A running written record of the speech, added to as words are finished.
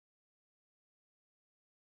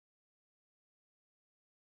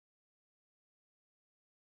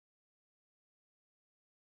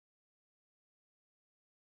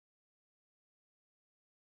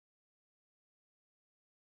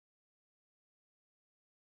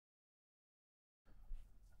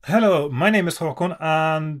Hello, my name is Hakon,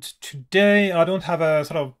 and today I don't have a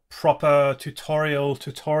sort of proper tutorial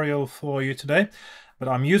for you today, but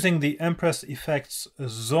I'm using the Empress Effects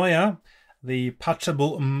Zoia, the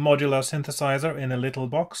patchable modular synthesizer in a little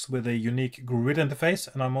box with a unique grid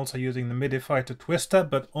interface, and I'm also using the MIDI Fighter Twister,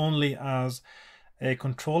 but only as a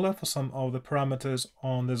controller for some of the parameters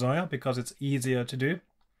on the Zoia because it's easier to do.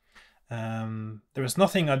 There is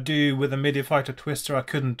nothing I do with the MIDI Fighter Twister I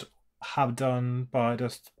couldn't have done by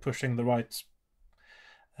just pushing the right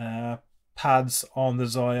pads on the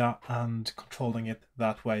Zoia and controlling it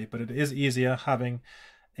that way, but it is easier having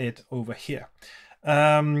it over here.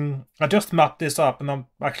 I just mapped this up and I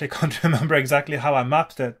actually can't remember exactly how I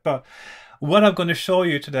mapped it, but what I'm going to show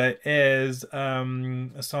you today is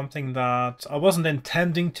something that I wasn't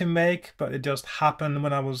intending to make, but it just happened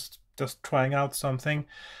when I was just trying out something.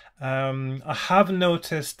 I have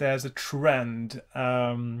noticed there's a trend.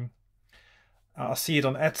 I see it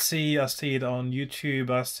on Etsy, I see it on YouTube,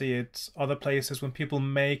 I see it other places when people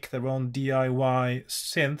make their own DIY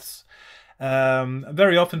synths.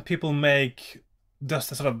 Very often people make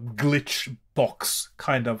just a sort of glitch box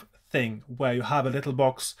kind of thing where you have a little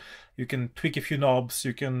box, you can tweak a few knobs,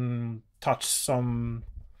 you can touch some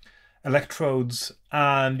electrodes,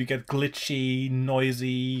 and you get glitchy,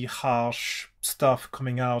 noisy, harsh stuff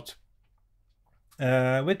coming out.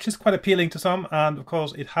 Which is quite appealing to some, and of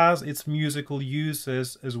course it has its musical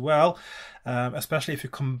uses as well, especially if you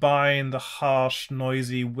combine the harsh,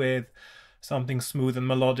 noisy with something smooth and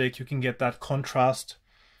melodic. You can get that contrast,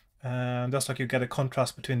 just like you get a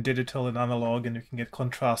contrast between digital and analog, and you can get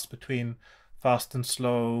contrast between fast and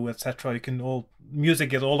slow, etc. You can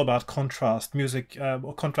music is all about contrast.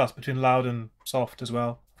 Or contrast between loud and soft as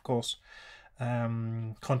well, of course.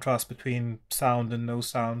 Contrast between sound and no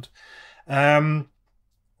sound.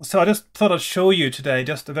 So I just thought I'd show you today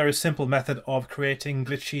just a very simple method of creating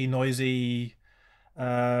glitchy, noisy,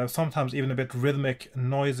 sometimes even a bit rhythmic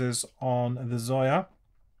noises on the Zoia.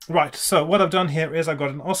 Right, so what I've done here is I've got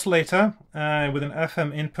an oscillator with an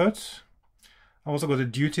FM input. I've also got a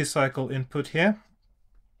duty cycle input here.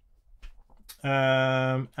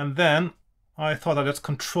 And then I thought I'd just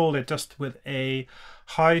control it just with a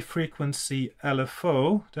high frequency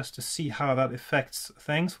LFO just to see how that affects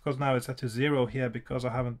things, because now it's set to 0 here because I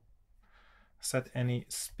haven't set any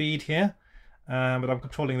speed here, but I'm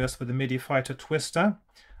controlling this with the MIDI Fighter Twister.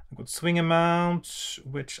 I've got swing amount,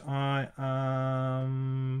 which I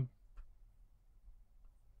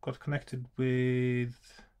got connected with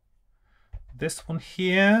this one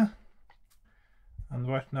here, and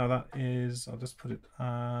right now that is, I'll just put it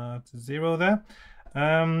at 0 there.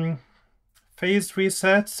 Phase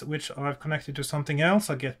resets, which I've connected to something else.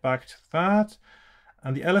 I'll get back to that.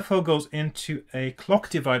 And the LFO goes into a clock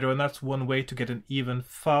divider, and that's one way to get an even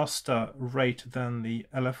faster rate than the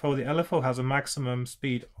LFO. The LFO has a maximum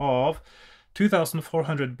speed of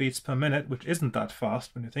 2,400 beats per minute, which isn't that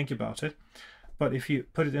fast when you think about it. But if you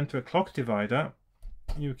put it into a clock divider,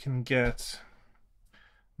 you can get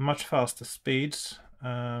much faster speeds.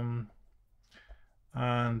 And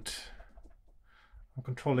I'm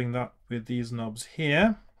controlling that with these knobs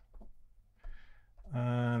here.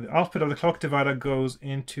 The output of the clock divider goes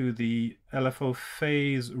into the LFO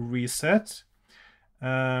phase reset.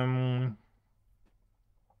 In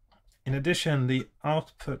addition, the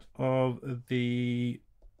output of the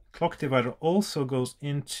clock divider also goes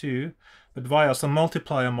into, but via some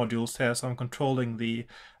multiplier modules here, so I'm controlling the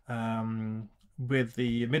with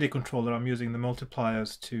the MIDI controller, I'm using the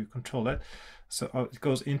multipliers to control it. So it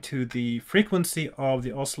goes into the frequency of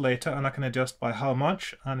the oscillator, and I can adjust by how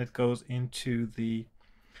much, and it goes into the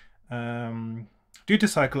duty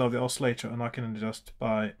cycle of the oscillator, and I can adjust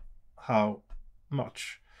by how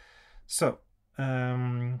much. So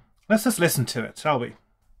let's just listen to it, shall we?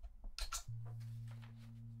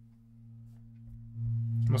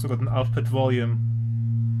 I've also got an output volume,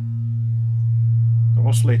 the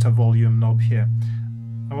oscillator volume knob here.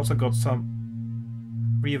 I've also got some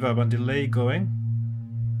reverb and delay going.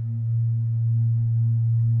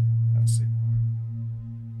 Let's see.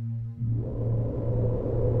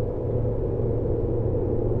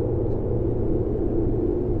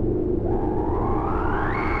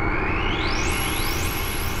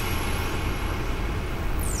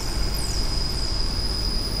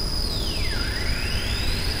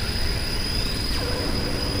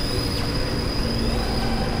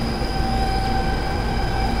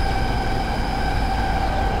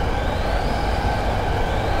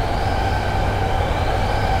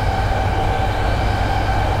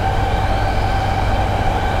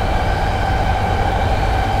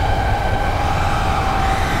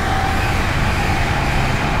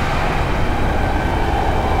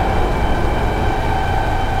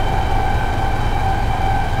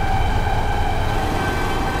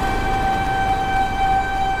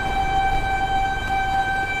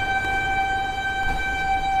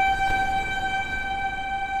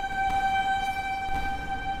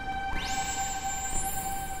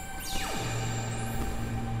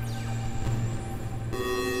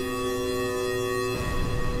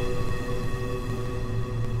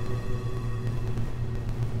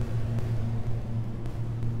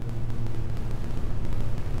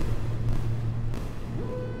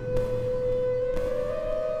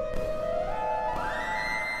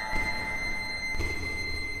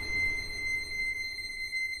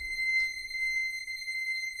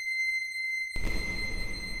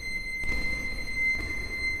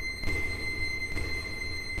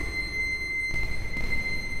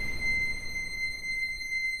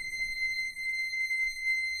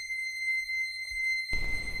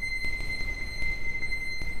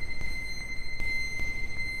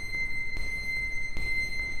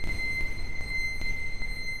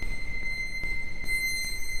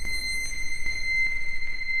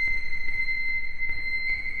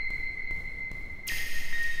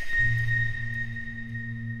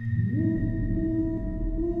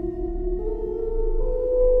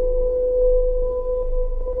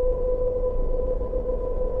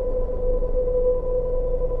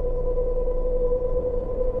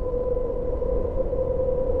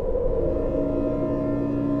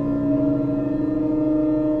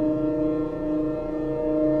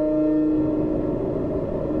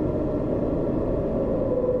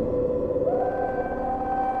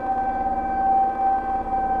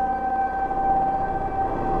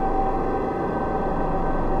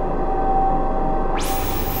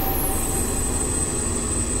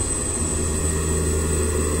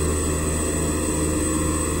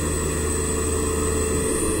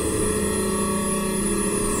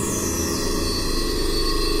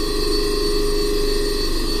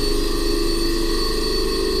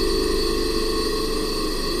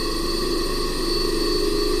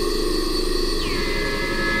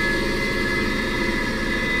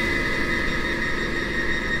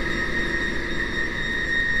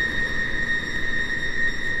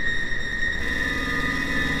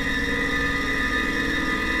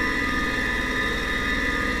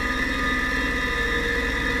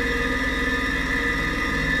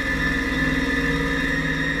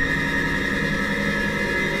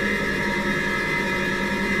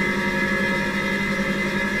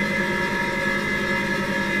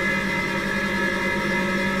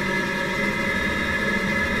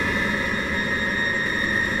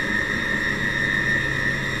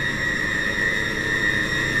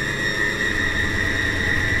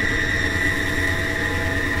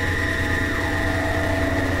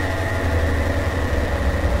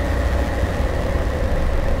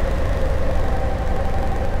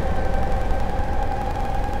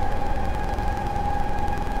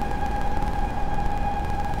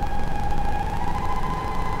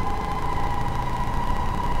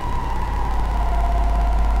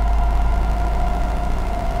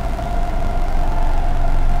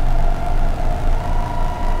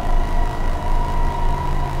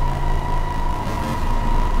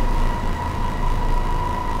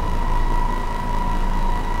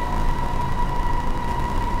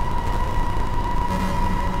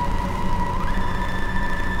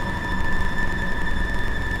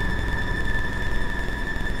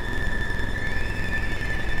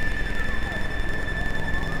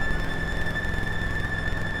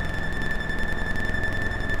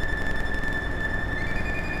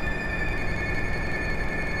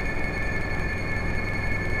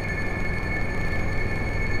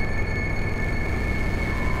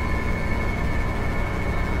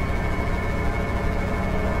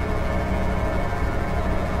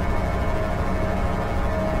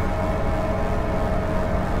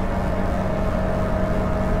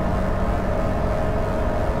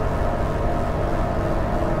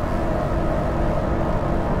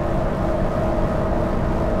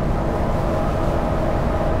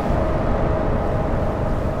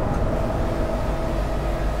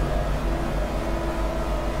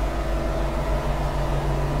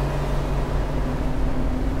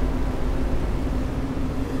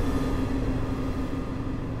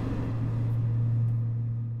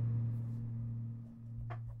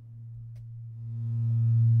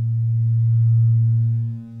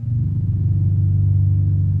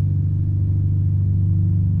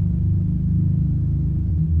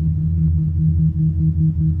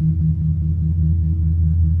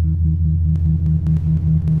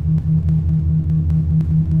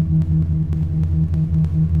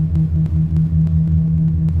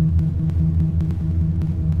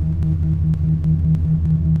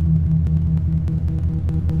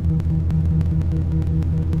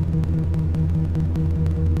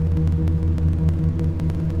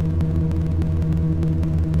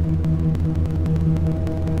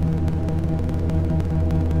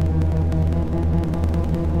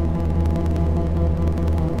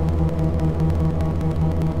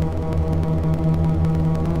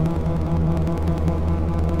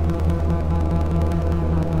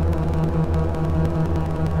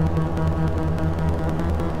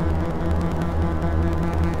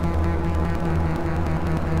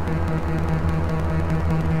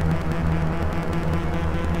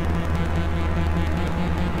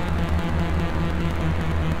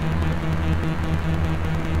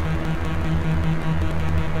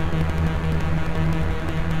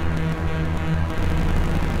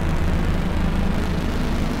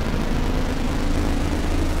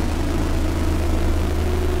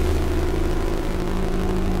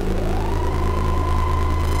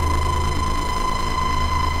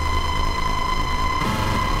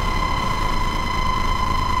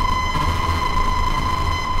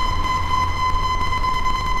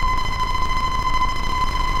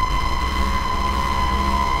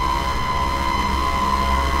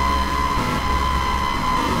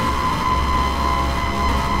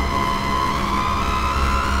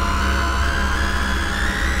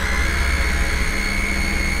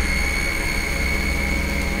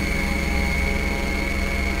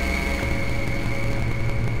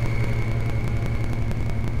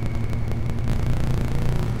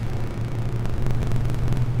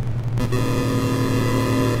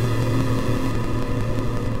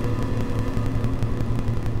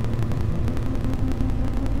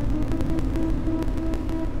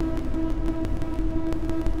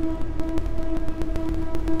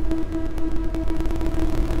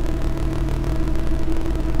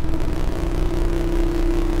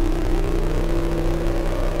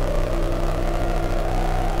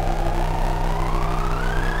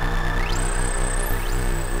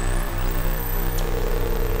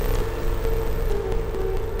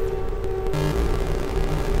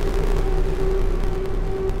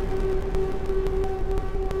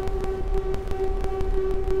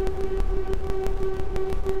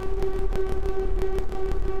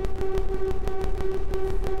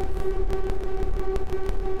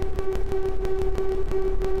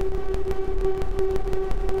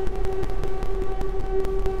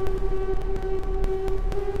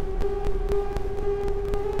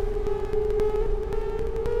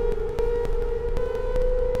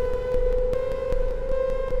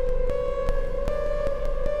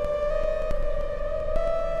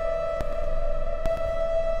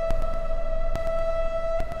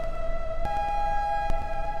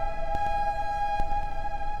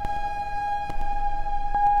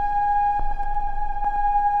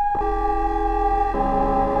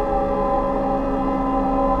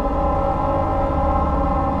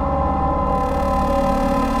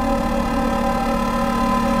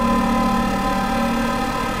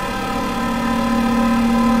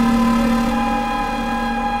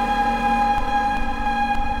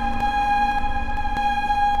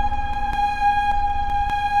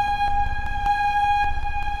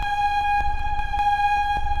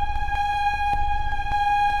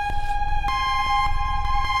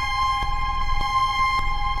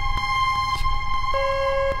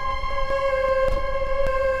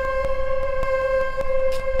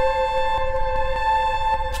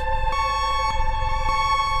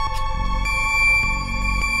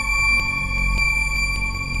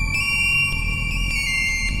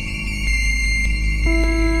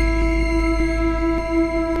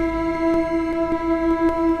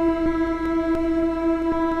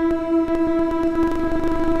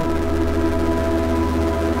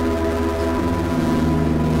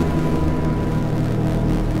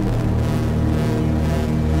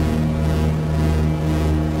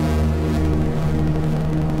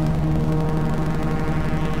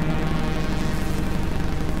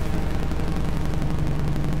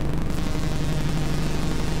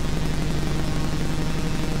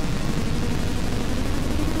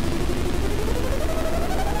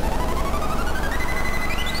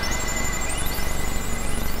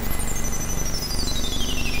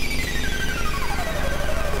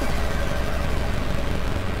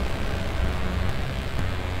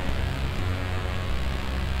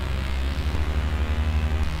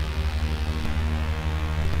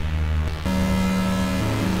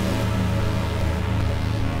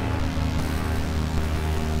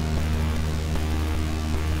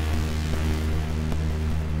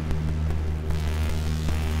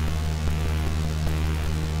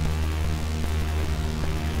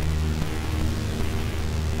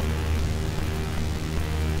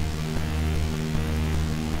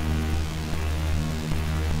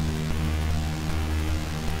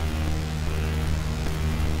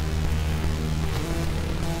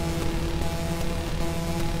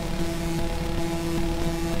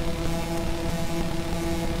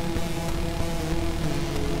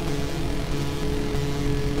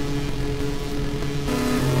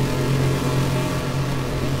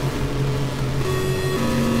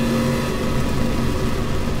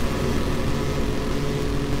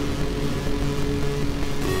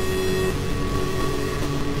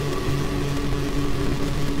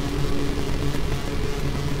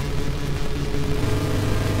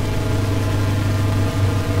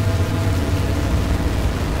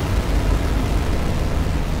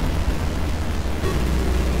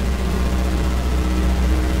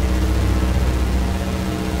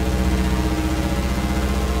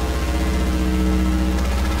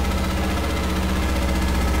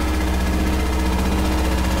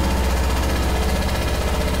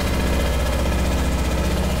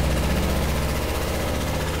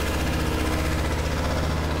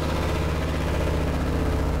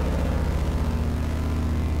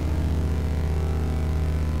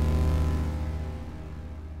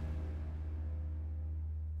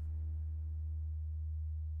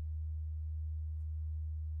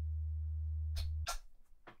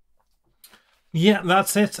 Yeah,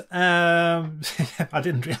 that's it. I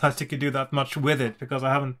didn't realize you could do that much with it because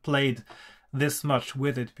I haven't played this much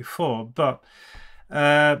with it before, but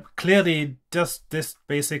clearly just this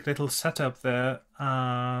basic little setup there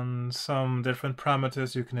and some different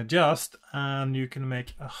parameters you can adjust, and you can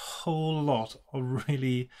make a whole lot of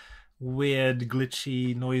really weird,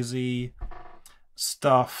 glitchy, noisy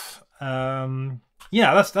stuff.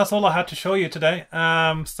 Yeah, that's all I had to show you today.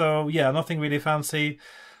 So yeah, nothing really fancy.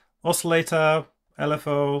 Oscillator,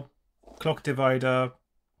 LFO, clock divider,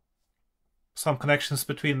 some connections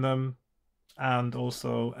between them, and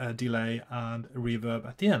also a delay and a reverb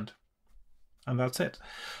at the end. And that's it.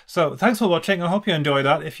 So thanks for watching. I hope you enjoyed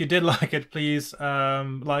that. If you did like it, please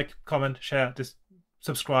like, comment, share,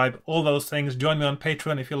 subscribe, all those things. Join me on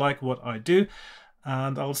Patreon if you like what I do.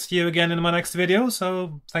 And I'll see you again in my next video.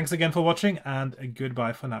 So thanks again for watching, and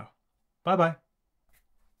goodbye for now. Bye-bye.